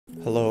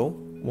Hello,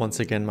 once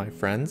again, my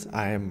friends.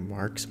 I am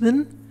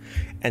Marksman,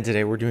 and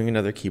today we're doing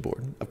another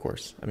keyboard, of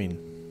course. I mean,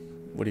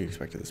 what do you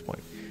expect at this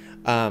point?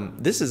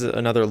 This is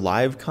another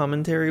live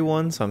commentary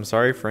one, so I'm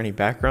sorry for any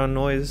background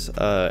noise.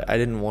 I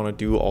didn't want to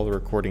do all the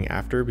recording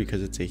after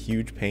because it's a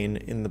huge pain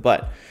in the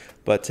butt.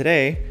 But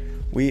today,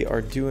 we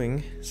are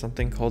doing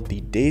something called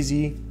the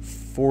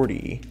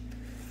Daisy40.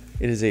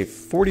 It is a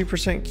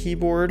 40%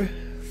 keyboard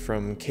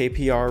from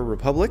KPR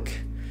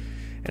Republic.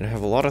 And I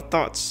have a lot of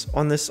thoughts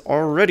on this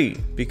already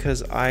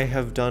because I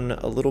have done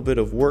a little bit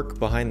of work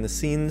behind the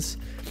scenes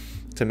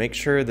to make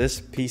sure this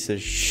piece of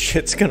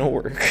shit's gonna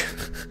work.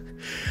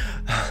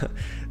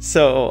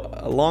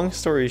 So, long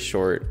story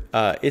short,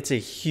 it's a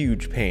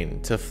huge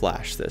pain to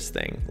flash this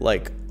thing.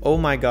 Like, oh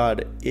my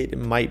god, it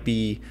might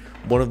be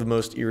one of the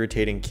most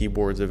irritating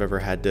keyboards I've ever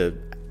had to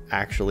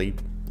actually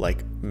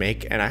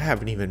make, and I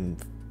haven't even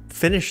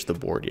finished the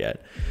board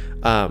yet.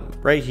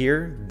 Right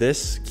here,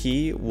 this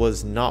key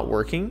was not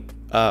working.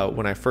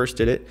 When I first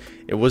did it,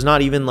 it was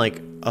not even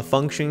like a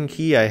function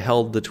key. I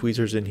held the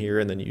tweezers in here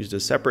and then used a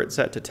separate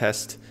set to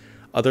test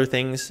other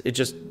things. It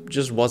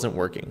just wasn't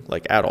working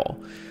like at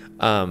all.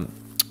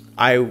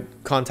 I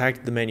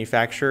contacted the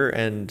manufacturer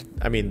and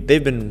I mean,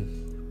 they've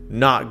been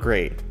not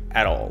great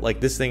at all. Like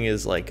this thing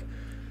is like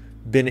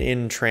been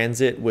in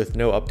transit with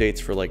no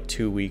updates for like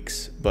 2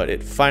 weeks, but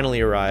it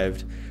finally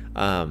arrived.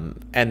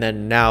 And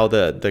then now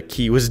the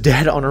key was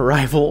dead on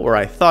arrival, or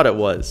I thought it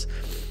was.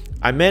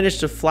 I managed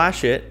to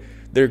flash it.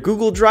 Their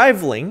Google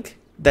Drive link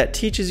that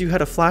teaches you how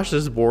to flash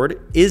this board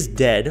is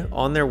dead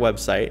on their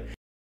website.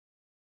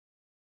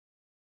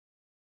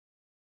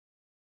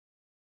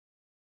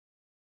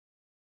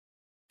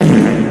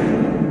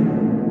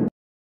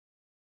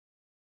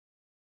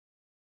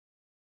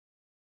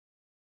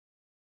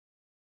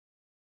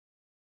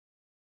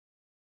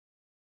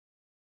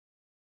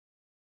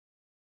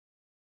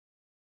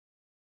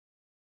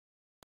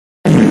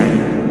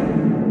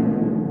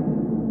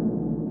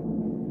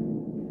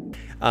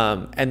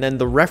 And then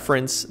the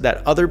reference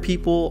that other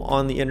people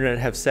on the internet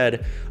have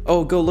said,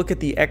 oh, go look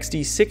at the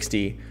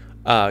XD60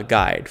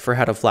 guide for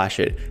how to flash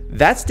it.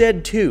 That's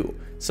dead too.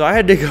 So I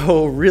had to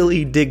go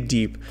really dig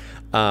deep.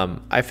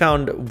 I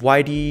found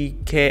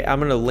YDK, I'm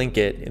going to link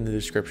it in the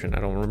description. I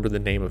don't remember the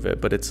name of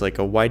it, but it's like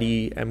a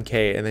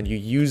YDMK, and then you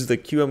use the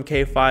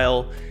QMK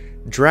file,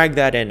 drag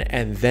that in,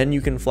 and then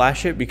you can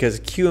flash it because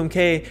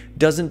QMK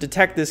doesn't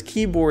detect this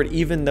keyboard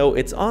even though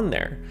it's on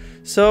there.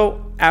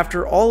 So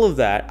after all of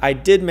that, I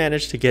did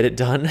manage to get it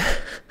done.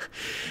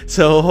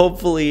 So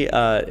hopefully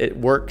it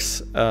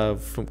works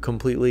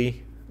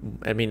completely.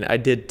 I mean, I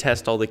did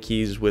test all the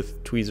keys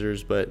with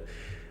tweezers, but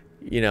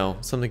you know,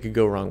 something could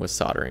go wrong with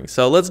soldering.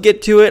 So let's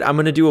get to it. I'm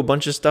going to do a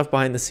bunch of stuff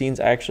behind the scenes.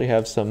 I actually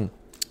have some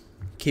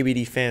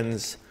KBD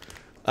fans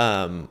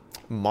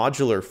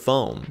modular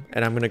foam,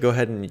 and I'm going to go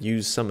ahead and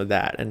use some of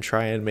that and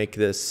try and make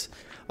this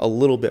a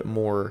little bit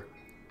more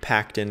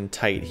packed in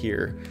tight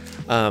here.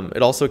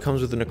 It also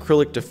comes with an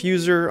acrylic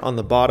diffuser on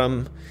the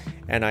bottom,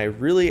 and I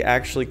really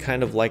actually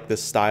kind of like the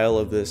style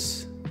of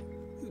this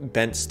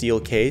bent steel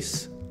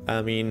case.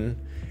 I mean,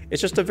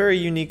 it's just a very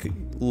unique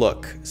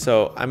look.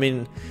 So I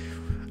mean,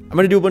 I'm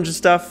gonna do a bunch of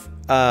stuff.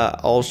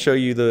 I'll show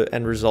you the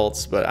end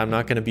results, but I'm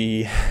not gonna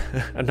be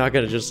I'm not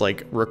gonna just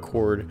like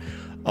record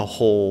a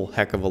whole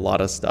heck of a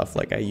lot of stuff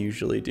like I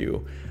usually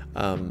do.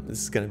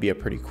 This is going to be a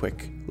pretty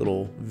quick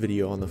little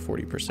video on the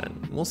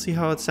 40%. We'll see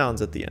how it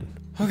sounds at the end.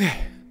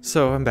 Okay,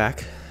 so I'm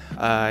back.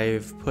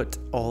 I've put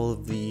all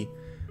of the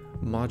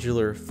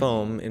modular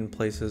foam in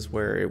places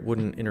where it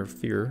wouldn't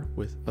interfere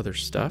with other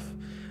stuff.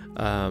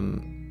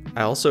 I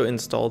also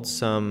installed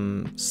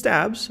some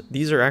stabs.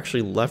 These are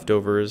actually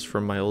leftovers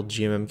from my old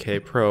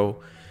GMMK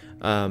Pro.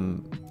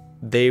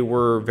 They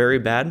were very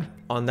bad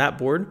on that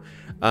board.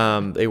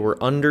 They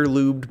were under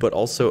lubed, but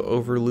also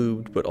over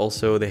lubed, but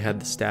also they had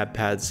the stab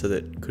pads so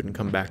that it couldn't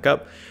come back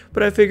up.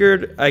 But I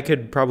figured I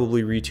could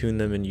probably retune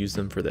them and use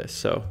them for this,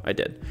 so I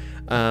did.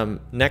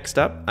 Next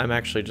up, I'm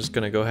actually just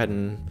gonna go ahead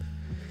and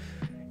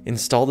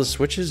install the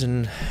switches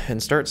and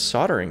start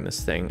soldering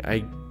this thing. I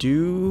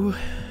do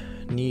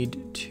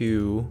need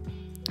to,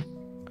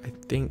 I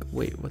think,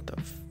 wait, what the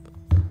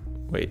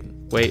wait,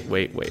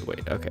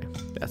 okay,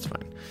 that's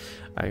fine.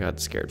 I got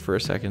scared for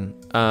a second.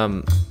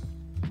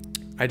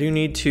 I do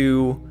need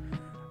to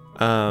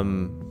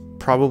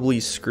probably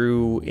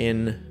screw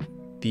in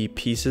the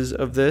pieces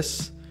of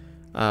this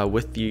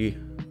with the,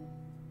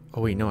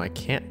 oh wait, no, I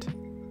can't.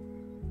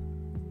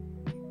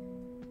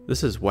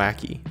 This is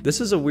wacky. This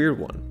is a weird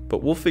one,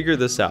 but we'll figure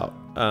this out.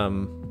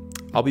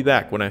 I'll be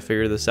back when I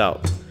figure this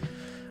out.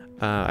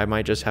 I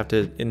might just have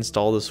to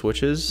install the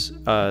switches,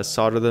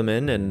 solder them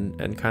in,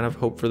 and kind of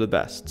hope for the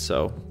best.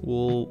 So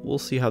we'll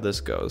see how this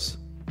goes.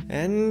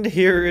 And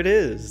here it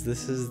is.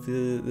 This is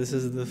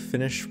the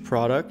finished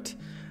product.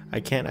 I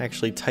can't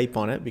actually type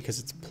on it because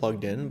it's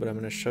plugged in, but I'm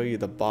going to show you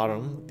the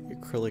bottom, the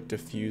acrylic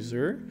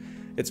diffuser.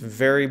 It's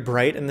very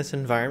bright in this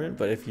environment,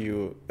 but if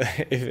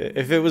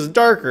it was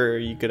darker,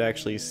 you could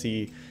actually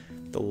see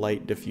the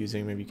light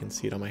diffusing. Maybe you can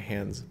see it on my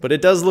hands. But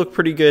it does look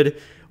pretty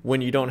good when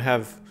you don't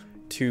have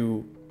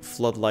two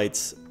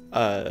floodlights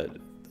an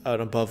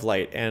above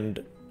light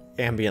and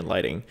ambient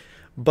lighting,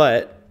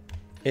 but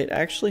it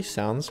actually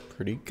sounds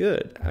pretty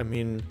good. I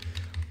mean,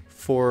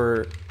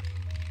 for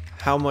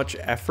how much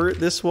effort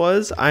this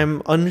was,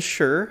 I'm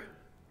unsure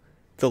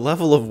the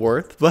level of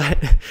worth,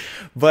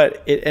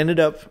 but it ended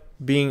up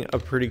being a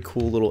pretty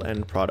cool little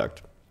end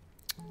product.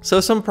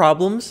 So some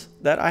problems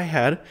that I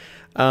had,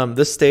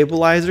 the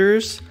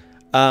stabilizers.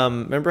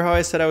 Remember how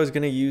I said I was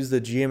going to use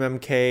the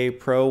GMMK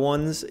Pro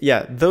ones?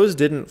 Yeah, those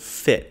didn't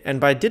fit. And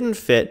by didn't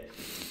fit,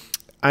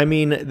 I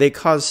mean they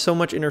caused so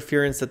much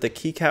interference that the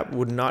keycap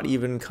would not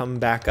even come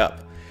back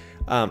up.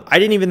 I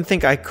didn't even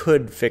think I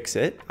could fix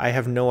it. I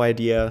have no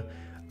idea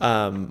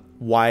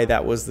why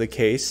that was the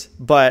case,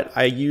 but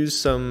I used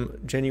some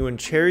genuine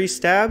cherry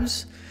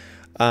stabs.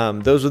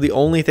 Those were the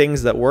only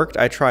things that worked.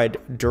 I tried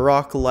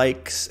Duroc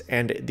likes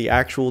and the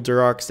actual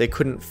Durocs. They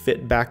couldn't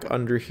fit back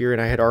under here,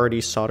 and I had already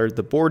soldered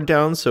the board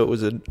down, so it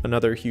was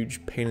another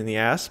huge pain in the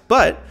ass.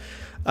 But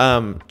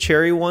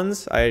cherry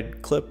ones, I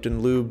had clipped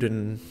and lubed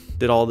and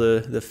did all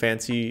the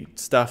fancy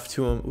stuff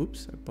to them.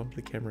 Oops, I bumped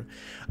the camera.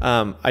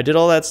 I did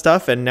all that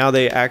stuff, and now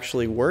they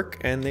actually work,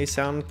 and they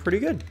sound pretty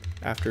good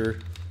after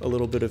a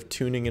little bit of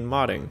tuning and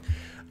modding.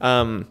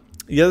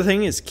 The other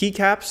thing is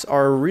keycaps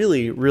are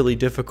really, really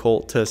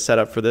difficult to set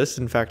up for this.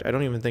 In fact, I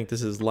don't even think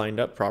this is lined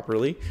up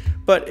properly,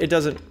 but it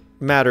doesn't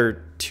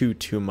matter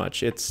too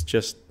much. It's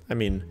just, I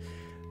mean,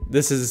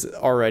 this is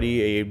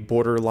already a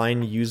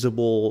borderline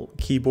usable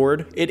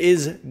keyboard. It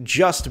is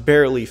just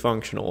barely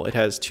functional. It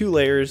has 2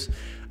 layers,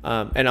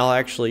 and I'll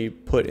actually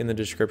put in the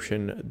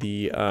description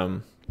the,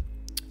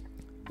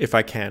 if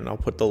I can, I'll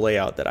put the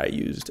layout that I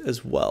used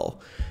as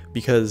well,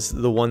 because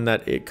the one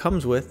that it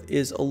comes with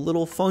is a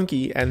little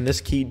funky and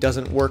this key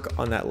doesn't work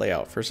on that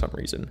layout for some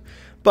reason.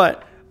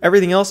 But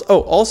everything else,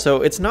 oh,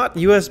 also it's not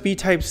USB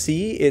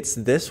Type-C, it's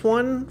this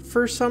one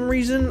for some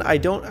reason. I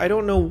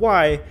don't know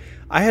why.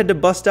 I had to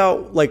bust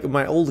out like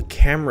my old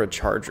camera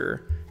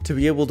charger to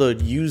be able to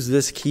use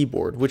this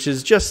keyboard, which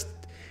is just,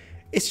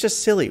 it's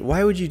just silly.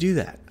 Why would you do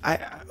that?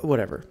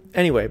 Whatever.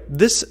 Anyway,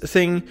 this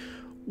thing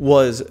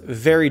was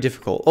very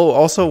difficult. Oh,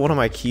 also one of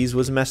my keys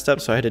was messed up,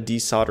 so I had to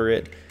desolder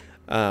it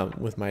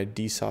with my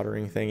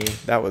desoldering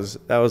thingy. That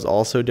was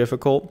also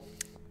difficult,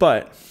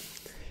 but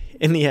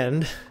in the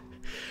end,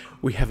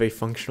 we have a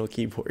functional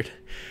keyboard.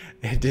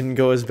 It didn't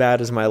go as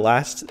bad as my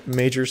last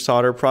major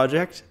solder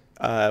project,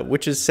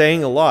 which is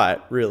saying a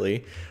lot,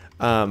 really.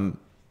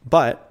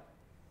 But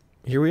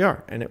here we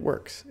are, and it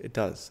works. It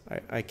does.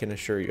 I can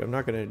assure you. I'm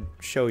not going to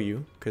show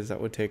you because that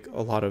would take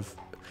a lot of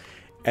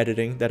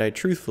editing that I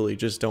truthfully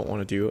just don't want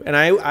to do. And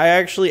I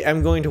actually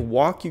am going to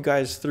walk you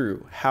guys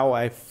through how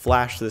I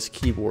flash this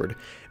keyboard,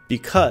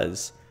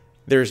 because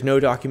there's no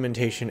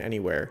documentation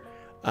anywhere.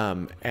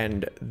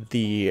 And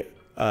the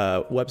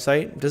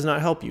website does not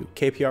help you.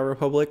 KPR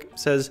Republic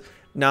says,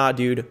 nah,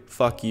 dude,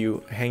 fuck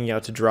you, hanging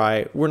out to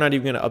dry. We're not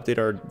even going to update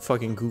our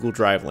fucking Google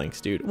Drive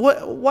links, dude.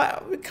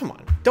 What? Come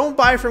on. Don't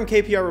buy from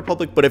KPR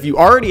Republic, but if you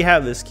already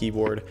have this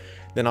keyboard,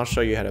 then I'll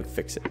show you how to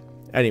fix it.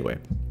 Anyway.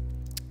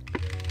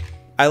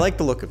 I like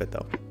the look of it,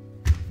 though.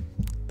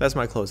 That's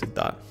my closing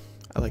thought.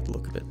 I like the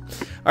look of it.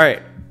 All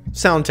right,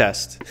 sound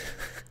test.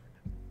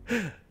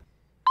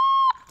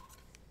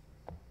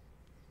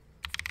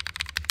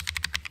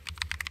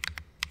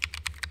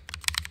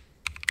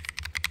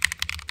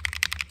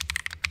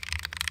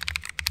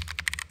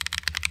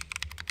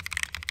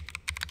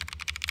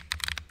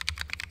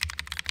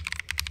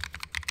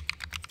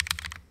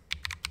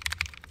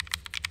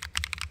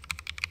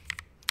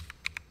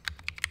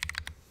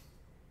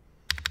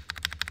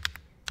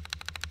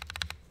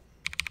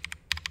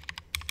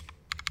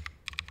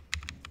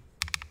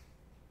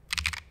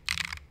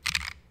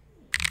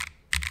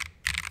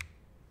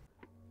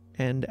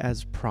 And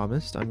as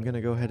promised, I'm going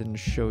to go ahead and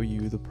show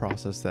you the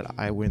process that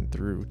I went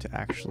through to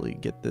actually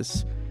get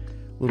this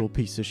little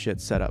piece of shit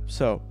set up.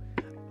 So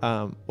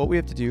what we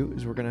have to do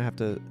is we're going to have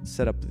to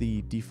set up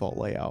the default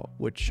layout,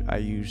 which I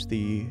use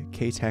the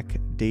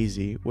KTT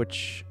Daisy,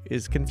 which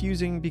is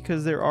confusing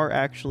because there are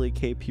actually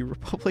KP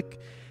Republic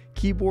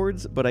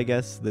keyboards, but I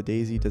guess the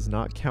Daisy does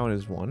not count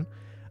as one.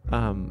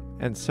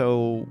 And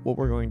so what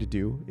we're going to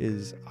do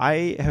is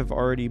I have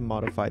already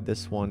modified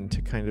this one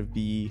to kind of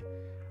be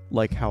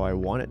like how I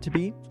want it to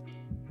be.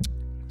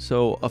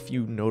 So a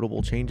few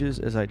notable changes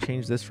is I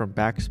changed this from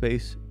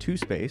backspace to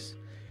space,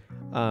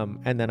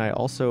 and then I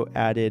also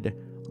added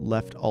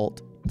left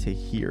alt to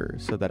here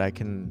so that I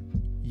can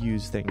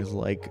use things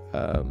like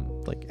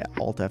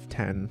alt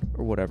F10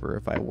 or whatever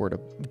if I were to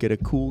get a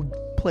cool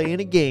play in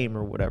a game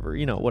or whatever,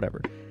 you know,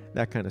 whatever,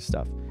 that kind of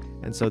stuff.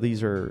 And so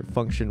these are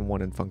function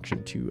 1 and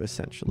function 2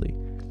 essentially,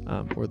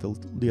 or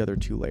the other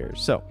 2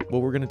 layers. So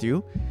what we're going to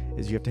do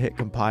is you have to hit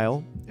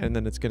compile, and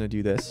then it's going to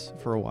do this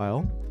for a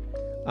while.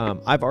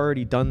 I've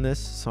already done this,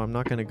 so I'm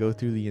not going to go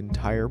through the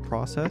entire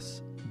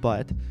process,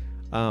 but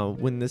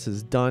when this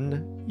is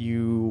done,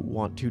 you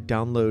want to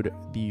download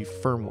the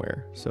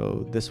firmware.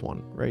 So this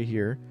one right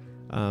here.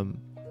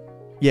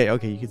 Yeah,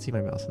 okay, you can see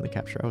my mouse in the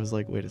capture. I was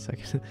like, wait a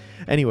second.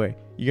 Anyway,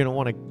 you're going to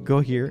want to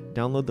go here,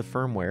 download the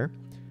firmware,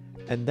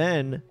 and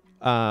then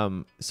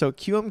So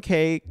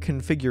QMK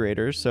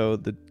configurator, so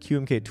the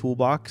QMK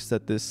toolbox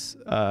that this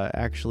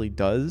actually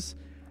does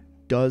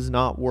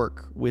not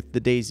work with the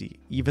Daisy.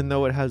 Even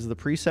though it has the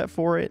preset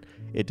for it,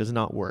 it does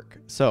not work.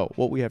 So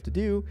what we have to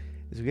do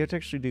is we have to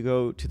actually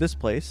go to this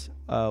place,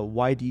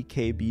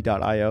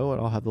 ydkb.io,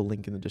 and I'll have the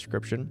link in the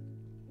description.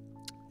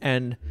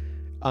 And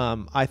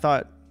I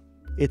thought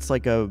it's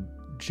like a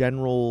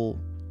general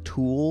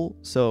tool,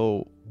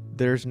 so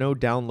there's no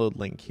download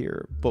link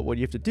here. But what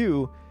you have to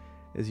do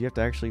is you have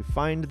to actually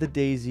find the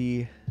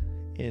Daisy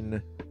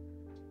in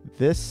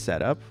this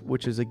setup,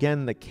 which is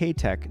again the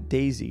KTT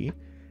Daisy,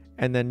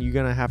 and then you're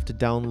gonna have to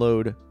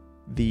download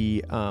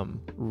the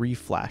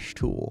reflash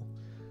tool.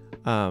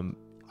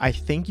 I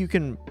think you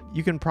can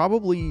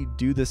probably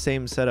do the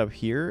same setup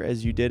here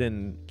as you did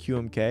in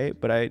QMK,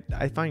 but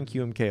I find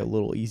QMK a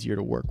little easier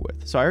to work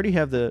with. So I already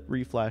have the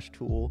reflash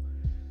tool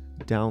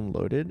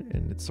downloaded,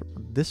 and it's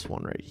this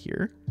one right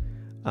here.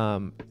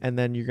 And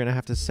then you're gonna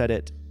have to set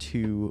it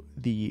to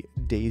the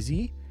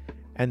Daisy,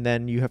 and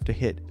then you have to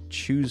hit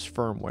choose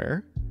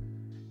firmware,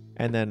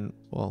 and then,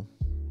 well,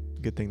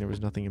 good thing there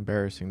was nothing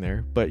embarrassing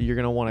there, but you're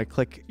gonna want to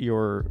click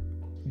your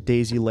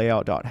Daisy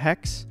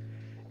layout.hex,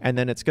 and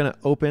then it's gonna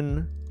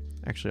open.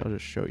 Actually, I'll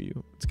just show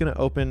you. It's gonna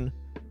open.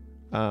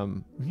 Let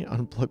me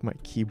unplug my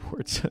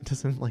keyboard so it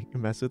doesn't like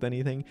mess with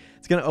anything.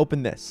 It's gonna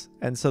open this,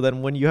 and so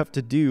then what you have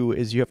to do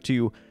is you have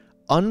to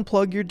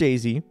unplug your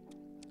Daisy,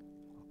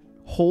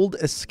 hold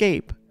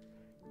escape,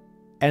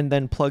 and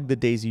then plug the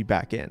Daisy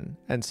back in.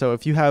 And so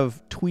if you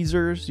have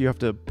tweezers, you have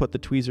to put the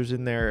tweezers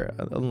in there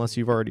unless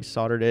you've already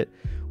soldered it,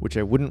 which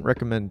I wouldn't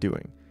recommend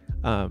doing.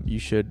 You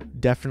should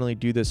definitely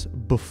do this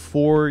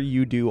before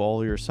you do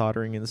all your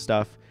soldering and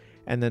stuff.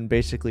 And then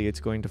basically it's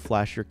going to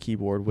flash your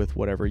keyboard with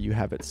whatever you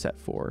have it set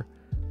for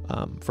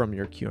from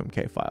your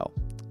QMK file.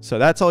 So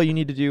that's all you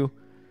need to do.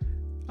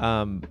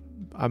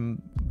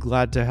 I'm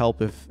glad to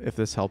help if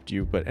this helped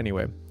you. But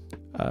anyway,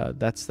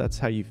 that's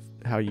how you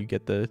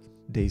get the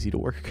Daisy to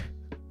work.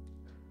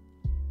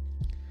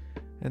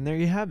 And there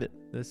you have it.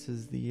 This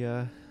is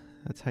the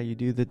that's how you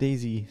do the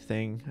Daisy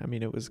thing. I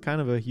mean, it was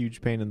kind of a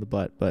huge pain in the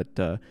butt,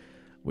 but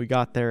we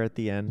got there at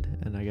the end,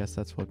 and I guess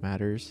that's what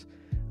matters.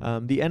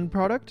 The end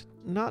product,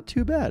 not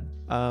too bad.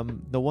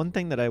 The one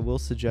thing that I will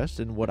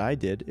suggest, and what I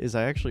did, is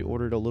I actually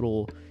ordered a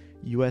little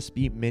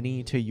USB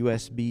mini to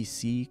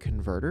USB-C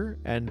converter,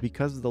 and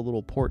because the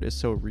little port is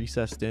so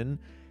recessed in,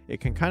 it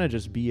can kind of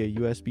just be a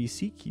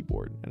USB-C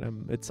keyboard,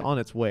 and it's on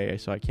its way,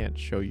 so I can't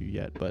show you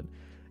yet, but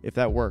if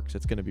that works,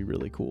 it's going to be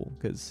really cool,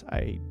 because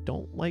I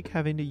don't like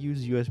having to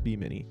use USB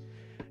mini.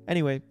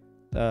 Anyway,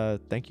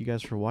 thank you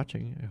guys for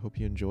watching. I hope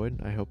you enjoyed.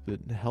 I hope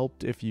it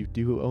helped if you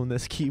do own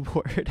this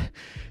keyboard,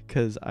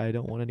 because I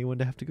don't want anyone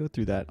to have to go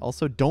through that.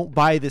 Also, don't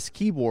buy this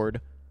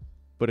keyboard,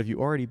 but if you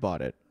already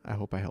bought it, I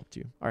hope I helped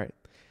you. All right.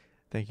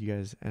 Thank you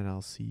guys, and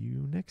I'll see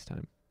you next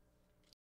time.